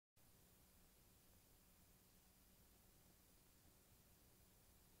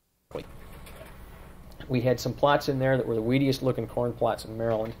We had some plots in there that were the weediest looking corn plots in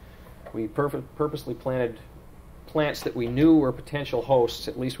Maryland. We purposely planted plants that we knew were potential hosts,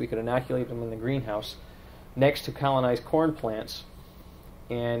 at least we could inoculate them in the greenhouse, next to colonized corn plants.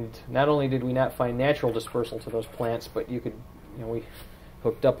 And not only did we not find natural dispersal to those plants, but we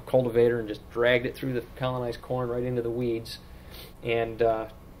hooked up a cultivator and just dragged it through the colonized corn right into the weeds, and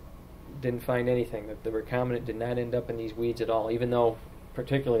didn't find anything. The recombinant did not end up in these weeds at all, even though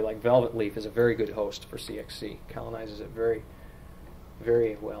particularly like velvet leaf is a very good host for CXC. Colonizes it very,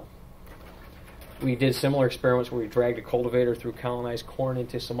 very well. We did similar experiments where we dragged a cultivator through colonized corn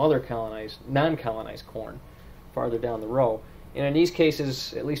into some other non-colonized corn farther down the row. And in these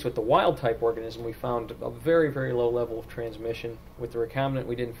cases, at least with the wild-type organism, we found a very, very low level of transmission. With the recombinant,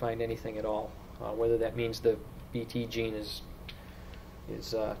 we didn't find anything at all. Whether that means the BT gene is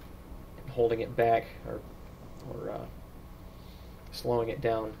holding it back or slowing it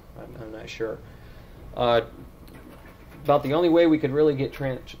down, I'm not sure. About the only way we could really get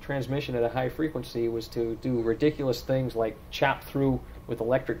transmission at a high frequency was to do ridiculous things like chop through with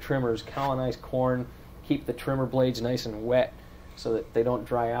electric trimmers, colonize corn, keep the trimmer blades nice and wet so that they don't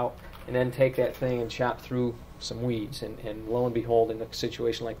dry out, and then take that thing and chop through some weeds. And lo and behold, in a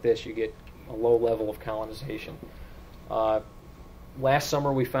situation like this, you get a low level of colonization. Last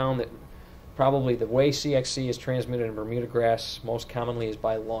summer we found that probably the way CXC is transmitted in Bermuda grass most commonly is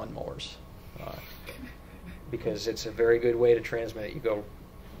by lawnmowers, because it's a very good way to transmit it. You go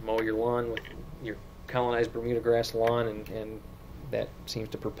mow your lawn with your colonized Bermuda grass lawn, and that seems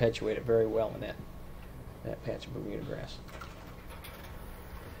to perpetuate it very well in that patch of Bermuda grass.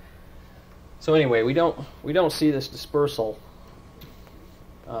 So anyway, we don't see this dispersal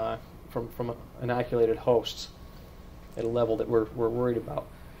from inoculated hosts at a level that we're worried about.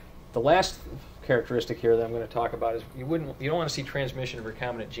 The last characteristic here that I'm going to talk about is you don't want to see transmission of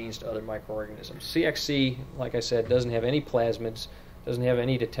recombinant genes to other microorganisms. CXC, like I said, doesn't have any plasmids, doesn't have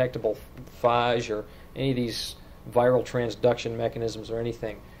any detectable phage or any of these viral transduction mechanisms or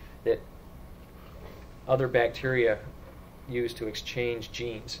anything that other bacteria use to exchange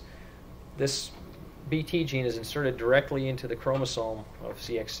genes. This BT gene is inserted directly into the chromosome of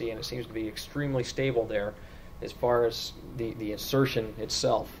CXC, and it seems to be extremely stable there as far as the insertion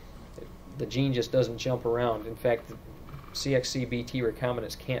itself. The gene just doesn't jump around. In fact, the CXC BT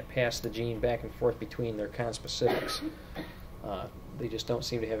recombinants can't pass the gene back and forth between their conspecifics. They just don't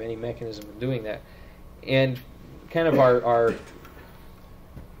seem to have any mechanism of doing that. And kind of our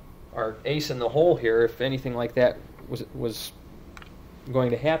ace in the hole here, if anything like that was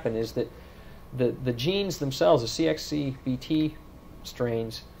going to happen, is that the genes themselves, the CXC BT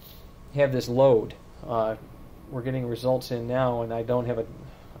strains, have this load. We're getting results in now, and I don't have a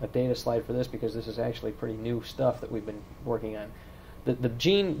data slide for this because this is actually pretty new stuff that we've been working on. The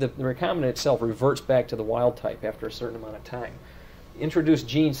recombinant itself reverts back to the wild type after a certain amount of time. Introduced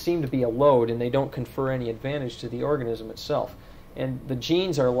genes seem to be a load, and they don't confer any advantage to the organism itself. And the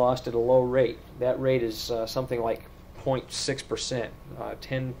genes are lost at a low rate. That rate is something like 0.6%,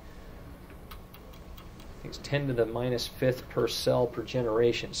 10 to the minus fifth per cell per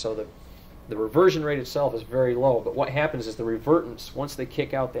generation. So the reversion rate itself is very low, but what happens is the revertants, once they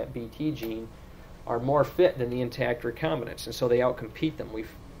kick out that BT gene, are more fit than the intact recombinants, and so they outcompete them.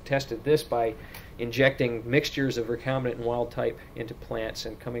 We've tested this by injecting mixtures of recombinant and wild type into plants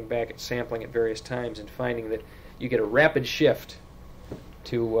and coming back and sampling at various times and finding that you get a rapid shift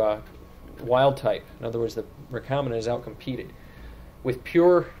to wild type. In other words, the recombinant is outcompeted. With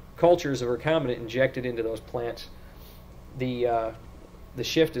pure cultures of recombinant injected into those plants, the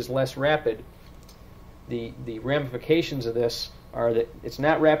shift is less rapid. The ramifications of this are that it's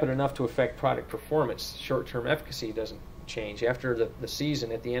not rapid enough to affect product performance. Short-term efficacy doesn't change. After the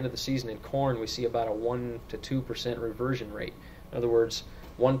season, at the end of the season in corn, we see about a 1 to 2% reversion rate. In other words,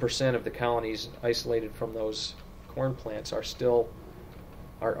 1% of the colonies isolated from those corn plants are still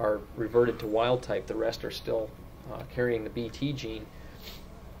are reverted to wild type. The rest are still carrying the BT gene.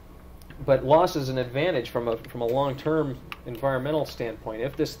 But loss is an advantage from a long-term environmental standpoint.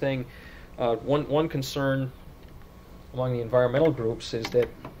 If this thing, one concern among the environmental groups is that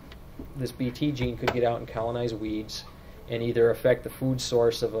this BT gene could get out and colonize weeds and either affect the food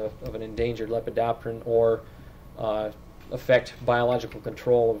source of an endangered lepidopteran or affect biological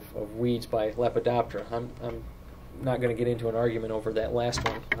control of weeds by Lepidoptera. I'm not going to get into an argument over that last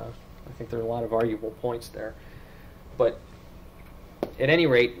one. I think there are a lot of arguable points there. But at any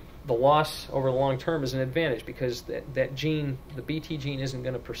rate, the loss over the long term is an advantage because that gene, the BT gene, isn't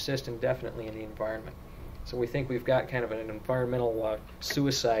going to persist indefinitely in the environment. So we think we've got kind of an environmental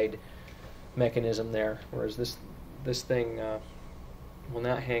suicide mechanism there, whereas this thing will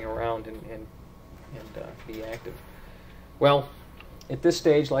not hang around and and be active. Well, at this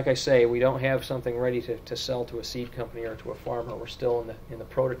stage, like I say, we don't have something ready to sell to a seed company or to a farmer. We're still in the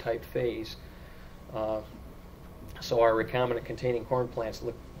prototype phase. So our recombinant containing corn plants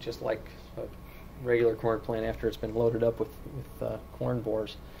look just like a regular corn plant after it's been loaded up with corn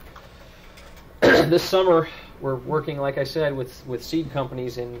bores. This summer, we're working, like I said, with seed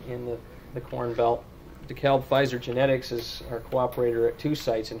companies in the Corn Belt. DeKalb Pfizer Genetics is our cooperator at 2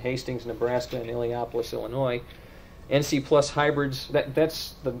 sites in Hastings, Nebraska, and Illiopolis, Illinois. NC Plus Hybrids,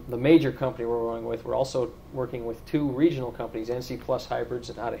 that's the major company we're working with. We're also working with 2 regional companies, NC Plus Hybrids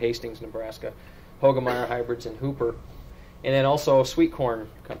out of Hastings, Nebraska, Hogemeyer Hybrids in Hooper, and then also a sweet corn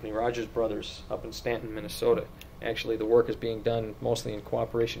company, Rogers Brothers, up in Stanton, Minnesota. Actually, the work is being done mostly in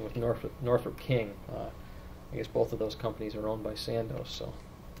cooperation with Northrop King. I guess both of those companies are owned by Sandoz, so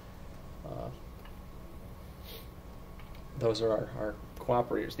those are our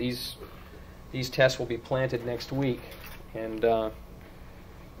cooperators. These tests will be planted next week, and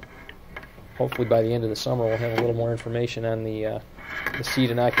hopefully by the end of the summer we'll have a little more information on the seed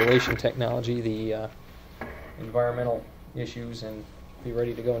inoculation technology, the environmental issues, and be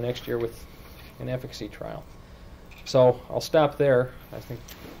ready to go next year with an efficacy trial. So I'll stop there. I think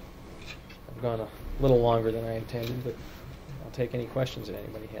I've gone a little longer than I intended, but I'll take any questions that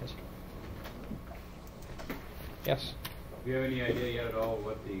anybody has. Yes? Do you have any idea yet at all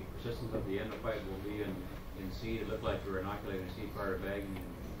what the persistence of the endophyte will be in seed? It looked like you were inoculating the seed prior to bagging,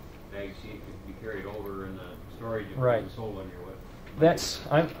 and bagged seed could be carried over in the storage and right. sold on your That's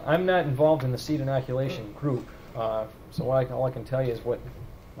I'm not involved in the seed inoculation group, so all I can tell you is what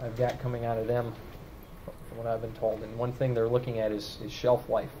I've got coming out of them from what I've been told. And one thing they're looking at is shelf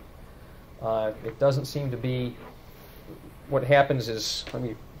life. It doesn't seem to be. What happens is, let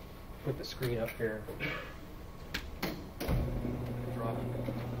me put the screen up here.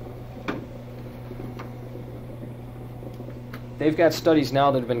 They've got studies now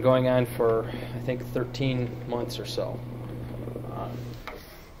that have been going on for, I think, 13 months or so.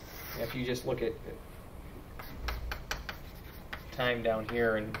 If you just look at time down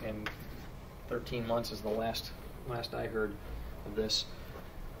here, and 13 months is the last I heard of this.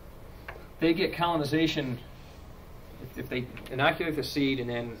 They get colonization, if they inoculate the seed and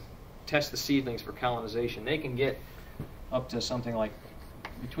then test the seedlings for colonization, they can get up to something like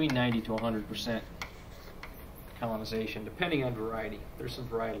between 90 to 100% colonization, depending on variety. There's some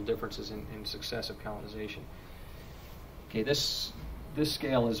varietal differences in successive colonization. Okay, this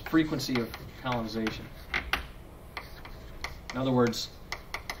scale is frequency of colonization. In other words,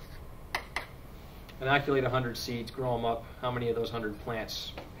 inoculate 100 seeds, grow them up, how many of those 100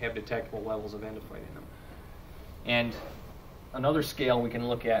 plants have detectable levels of endophyte in them? And another scale we can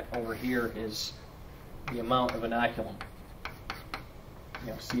look at over here is the amount of inoculum,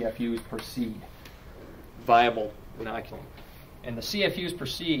 CFUs per seed, viable inoculum. And the CFUs per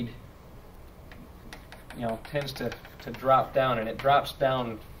seed, tends to drop down, and it drops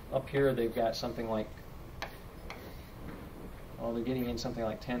down up here. They've got something like, they're getting in something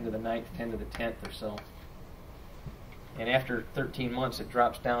like 10 to the 9th, 10 to the 10th or so. And after 13 months, it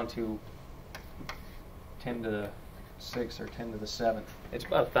drops down to 10 to the 6th or 10 to the 7th. It's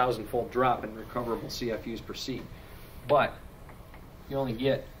about a 1,000-fold drop in recoverable CFUs per seed. But you only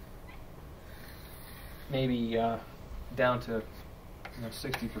get maybe down to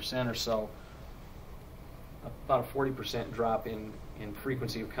 60% or so, about a 40% drop in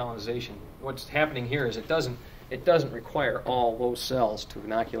frequency of colonization. What's happening here is it doesn't require all those cells to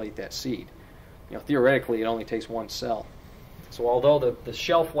inoculate that seed. Theoretically, it only takes one cell. So although the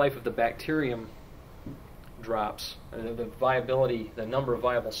shelf life of the bacterium drops, the viability, the number of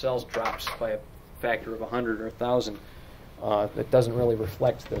viable cells drops by a factor of 100 or 1,000, that doesn't really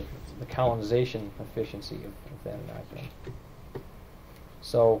reflect the colonization efficiency of that inoculum.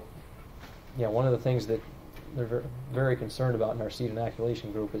 So, one of the things that they're very concerned about in our seed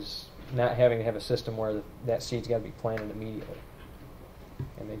inoculation group is not having to have a system where that seed's got to be planted immediately.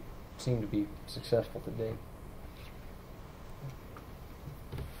 And they seem to be successful to date.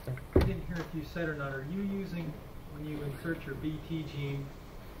 I didn't hear if you said or not, are you using, when you insert your BT gene,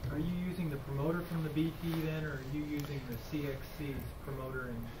 are you using the promoter from the BT then, or are you using the CXC's promoter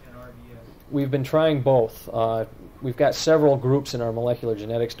and RDS? We've been trying both. We've got several groups in our molecular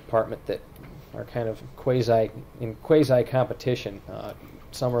genetics department that are kind of quasi competition.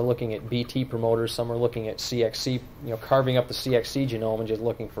 Some are looking at BT promoters, some are looking at CXC, carving up the CXC genome and just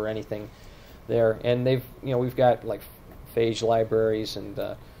looking for anything there. And we've got like phage libraries, and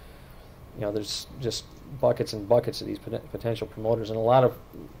there's just buckets and buckets of these potential promoters. In a lot of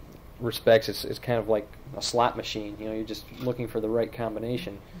respects, it's kind of like a slot machine. You're just looking for the right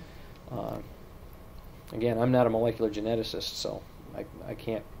combination. Again, I'm not a molecular geneticist, so I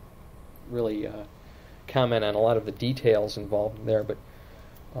can't really comment on a lot of the details involved there, but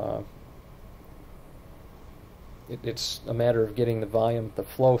it's a matter of getting the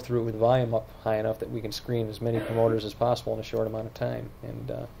flow through with volume up high enough that we can screen as many promoters as possible in a short amount of time.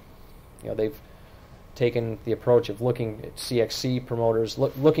 And they've taken the approach of looking at CXC promoters,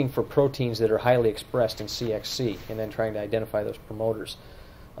 looking for proteins that are highly expressed in CXC, and then trying to identify those promoters.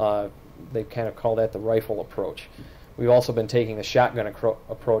 They kind of call that the rifle approach. We've also been taking the shotgun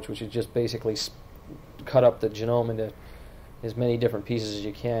approach, which is just basically cut up the genome into as many different pieces as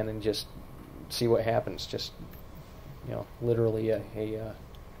you can and just see what happens. Just, literally a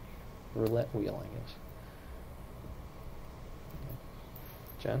roulette wheel, I guess.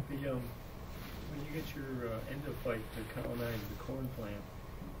 John? When you get your endophyte to colonize the corn plant,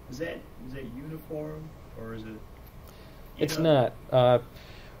 is that uniform, or is it? It's not.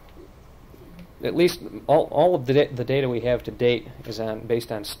 At least all of the data we have to date is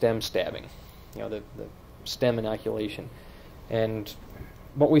based on stem stabbing, the stem inoculation, and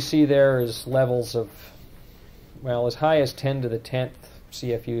what we see there is levels of, as high as 10 to the 10th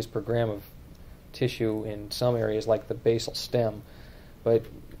CFUs per gram of tissue in some areas like the basal stem, but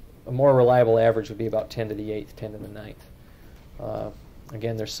a more reliable average would be about 10 to the 8th, 10 to the 9th.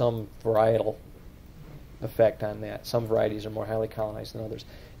 Again, there's some varietal effect on that. Some varieties are more highly colonized than others.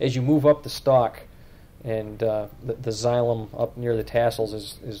 As you move up the stalk, and the xylem up near the tassels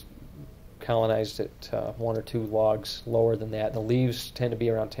is colonized at 1 or 2 logs lower than that. The leaves tend to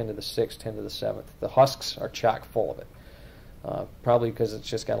be around 10 to the 6th, 10 to the 7th. The husks are chock full of it, probably because it's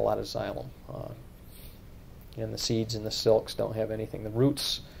just got a lot of xylem. And the seeds and the silks don't have anything. The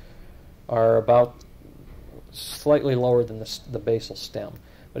roots are about slightly lower than the basal stem.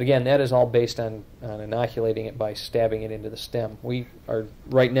 But again, that is all based on inoculating it by stabbing it into the stem. We are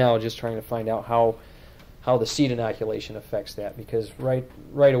right now just trying to find out how the seed inoculation affects that, because right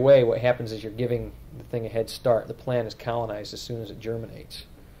away what happens is you're giving the thing a head start. The plant is colonized as soon as it germinates.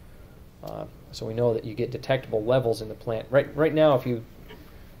 So we know that you get detectable levels in the plant. Right now,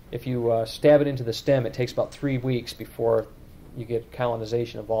 if you stab it into the stem, it takes about 3 weeks before you get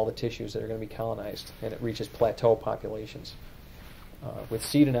colonization of all the tissues that are going to be colonized, and it reaches plateau populations. With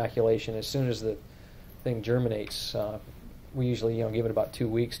seed inoculation, as soon as the thing germinates, we usually give it about 2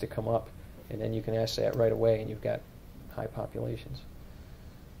 weeks to come up, and then you can assay it right away, and you've got high populations.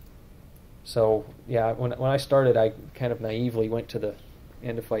 So yeah, when I started, I kind of naively went to the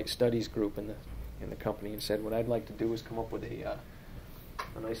endophyte studies group in the company and said, what I'd like to do is come up with a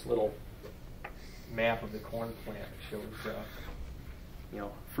nice little map of the corn plant that shows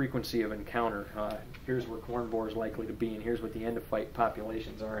frequency of encounter. Here's where corn borer is likely to be, and here's what the endophyte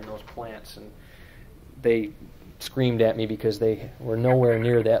populations are in those plants. And they screamed at me because they were nowhere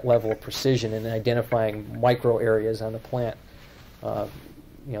near that level of precision in identifying micro areas on the plant.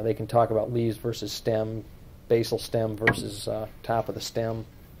 They can talk about leaves versus stem, basal stem versus top of the stem,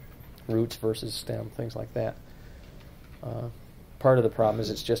 roots versus stem, things like that. Part of the problem is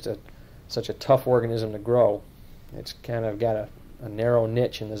it's just such a tough organism to grow. It's kind of got a narrow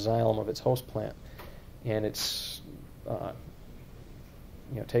niche in the xylem of its host plant, and it's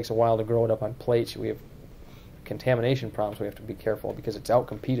it takes a while to grow it up on plates. We have contamination problems we have to be careful because it's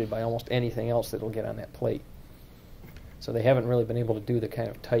outcompeted by almost anything else that will get on that plate. So they haven't really been able to do the kind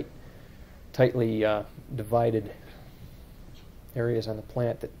of tightly divided areas on the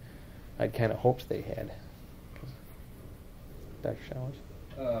plant that I'd kind of hoped they had. Dr. Showers?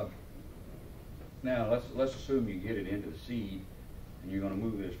 Now let's assume you get it into the seed, and you're going to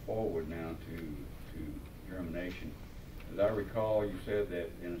move this forward now to germination. As I recall, you said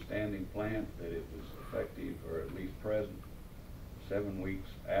that in a standing plant that it was effective, or at least present, 7 weeks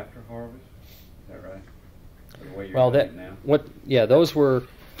after harvest. Is that right? The way you're doing it now? Those were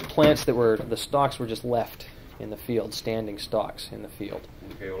plants that the stalks were just left in the field, standing stalks in the field.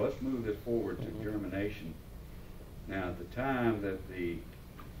 Okay, well let's move this forward to germination. Now, at the time that the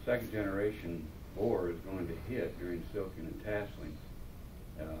second generation borer is going to hit during silking and tasseling,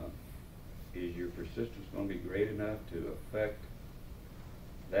 is your persistence going to be great enough to affect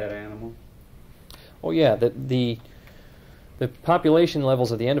that animal? Oh yeah, the population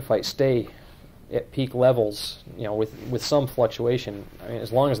levels of the endophyte stay at peak levels, with some fluctuation. I mean,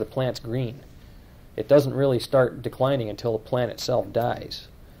 as long as the plant's green, it doesn't really start declining until the plant itself dies.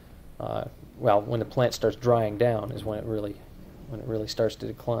 When the plant starts drying down is when it really starts to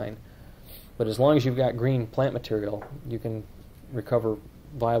decline. But as long as you've got green plant material, you can recover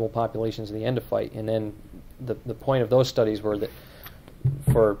viable populations of the endophyte. And then the point of those studies were that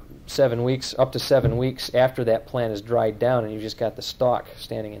for 7 weeks, up to 7 weeks after that plant is dried down and you've just got the stalk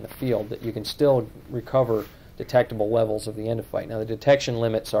standing in the field, that you can still recover detectable levels of the endophyte. Now the detection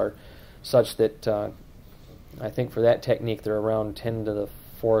limits are such that I think for that technique they're around 10 to the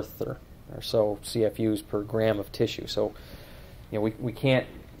 4th or so CFUs per gram of tissue. So we can't,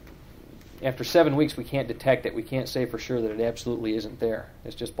 after 7 weeks we can't detect it. We can't say for sure that it absolutely isn't there.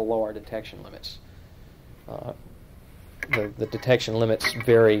 It's just below our detection limits. The detection limits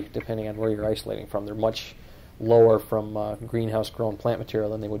vary depending on where you're isolating from. They're much lower from greenhouse-grown plant material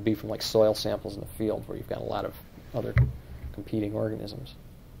than they would be from like soil samples in the field, where you've got a lot of other competing organisms.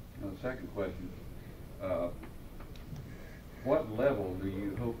 Now, the second question, what level do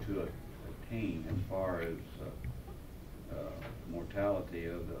you hope to attain as far as mortality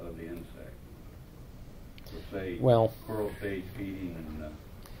of the insect? So say, coral stage feeding and...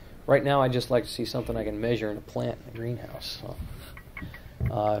 Right now, I'd just like to see something I can measure in a plant in a greenhouse. So,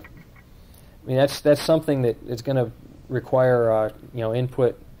 I mean, that's something that is going to require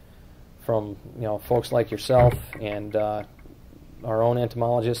input from folks like yourself and our own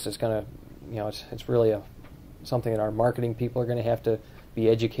entomologists. It's going to it's really something that our marketing people are going to have to be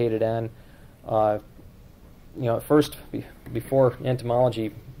educated on. At first, before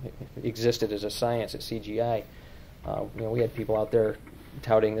entomology existed as a science at CGI, we had people out there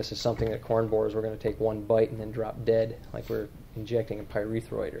touting this as something that corn borers were going to take one bite and then drop dead, like we're injecting a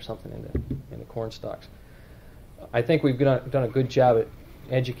pyrethroid or something into corn stalks. I think we've done a good job at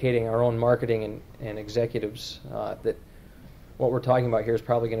educating our own marketing and executives that what we're talking about here is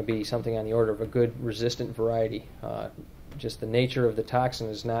probably going to be something on the order of a good resistant variety. Just the nature of the toxin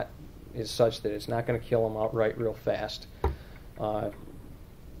is such that it's not going to kill them outright real fast.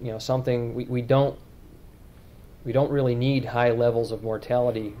 Something we don't really need high levels of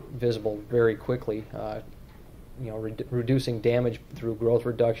mortality visible very quickly. Reducing damage through growth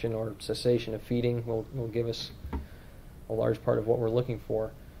reduction or cessation of feeding will give us a large part of what we're looking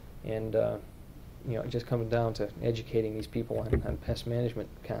for. And it just comes down to educating these people on pest management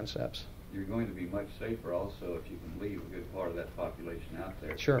concepts. You're going to be much safer also if you can leave a good part of that population out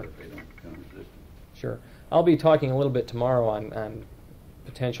there. Sure. So that they don't become resistant. Sure. I'll be talking a little bit tomorrow on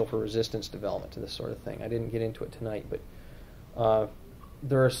potential for resistance development to this sort of thing. I didn't get into it tonight, but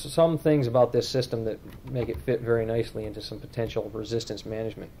there are some things about this system that make it fit very nicely into some potential resistance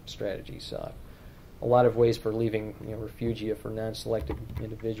management strategies. A lot of ways for leaving refugia for non-selected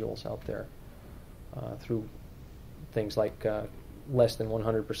individuals out there through things like less than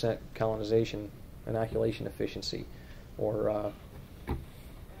 100% colonization, inoculation efficiency, or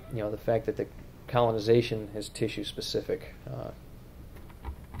the fact that the colonization is tissue specific.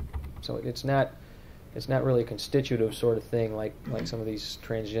 So it's not really a constitutive sort of thing like some of these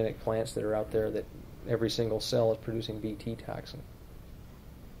transgenic plants that are out there that every single cell is producing Bt toxin.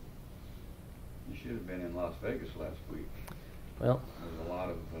 You should have been in Las Vegas last week. Well, there's a lot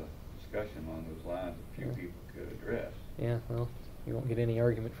of discussion along those lines that few people could address. Yeah, well, you won't get any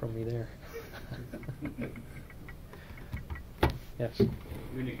argument from me there. Yes? You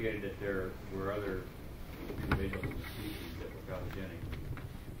indicated that there were other individuals in the species that were pathogenic,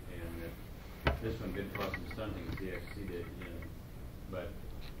 and that this one did cause some stunting, CXC did, but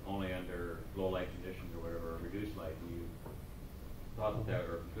only under low light conditions or whatever, or reduced light, and you thought that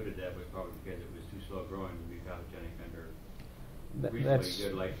or concluded that was probably because it was too slow growing to be pathogenic under reasonably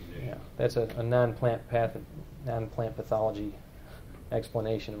good light conditions. Yeah, that's a non-plant pathology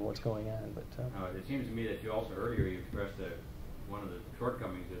explanation of what's going on. But it seems to me that you also earlier you expressed that one of the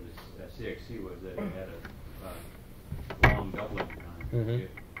shortcomings of this CXC was that it had a long doubling time. Mm-hmm.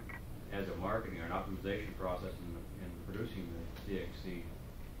 As a marketing or an optimization process in producing the CXC,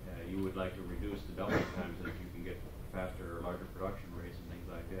 you would like to reduce the doubling time so that you can get faster or larger production rates and things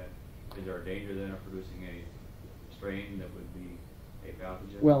like that. Is there a danger then of producing a strain that would be a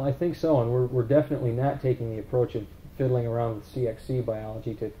pathogen? Well, I think so, and we're definitely not taking the approach of fiddling around with CXC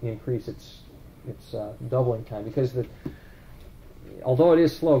biology to increase its doubling time, because although it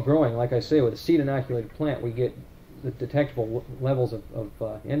is slow growing, like I say, with a seed inoculated plant, we get the detectable levels of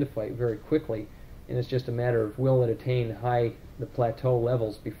endophyte very quickly, and it's just a matter of will it attain the plateau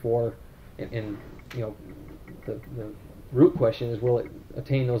levels before, and the root question is, will it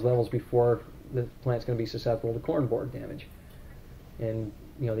attain those levels before the plant's going to be susceptible to corn borer damage? And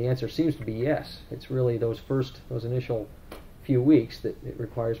the answer seems to be yes. It's really those initial few weeks that it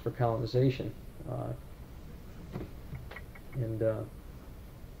requires for colonization,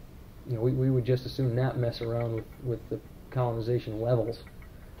 we would just as soon not mess around with the colonization levels.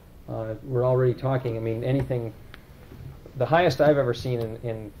 We're already talking. I mean, anything. The highest I've ever seen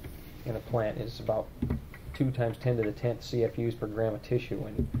in a plant is about 2 times 10 to the 10th CFUs per gram of tissue,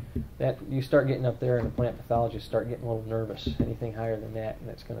 and that you start getting up there, and the plant pathologists start getting a little nervous. Anything higher than that, and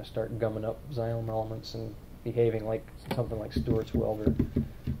it's going to start gumming up xylem elements and behaving like something like Stewart's wilt or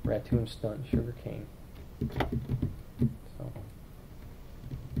ratoon stunt sugarcane. So.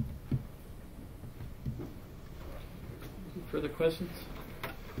 Further questions?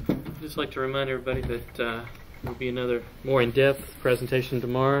 I'd just like to remind everybody that there'll be another more in-depth presentation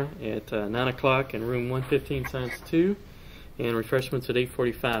tomorrow at 9 o'clock in room 115, Science 2, and refreshments at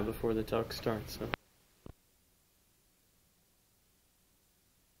 8:45 before the talk starts. So.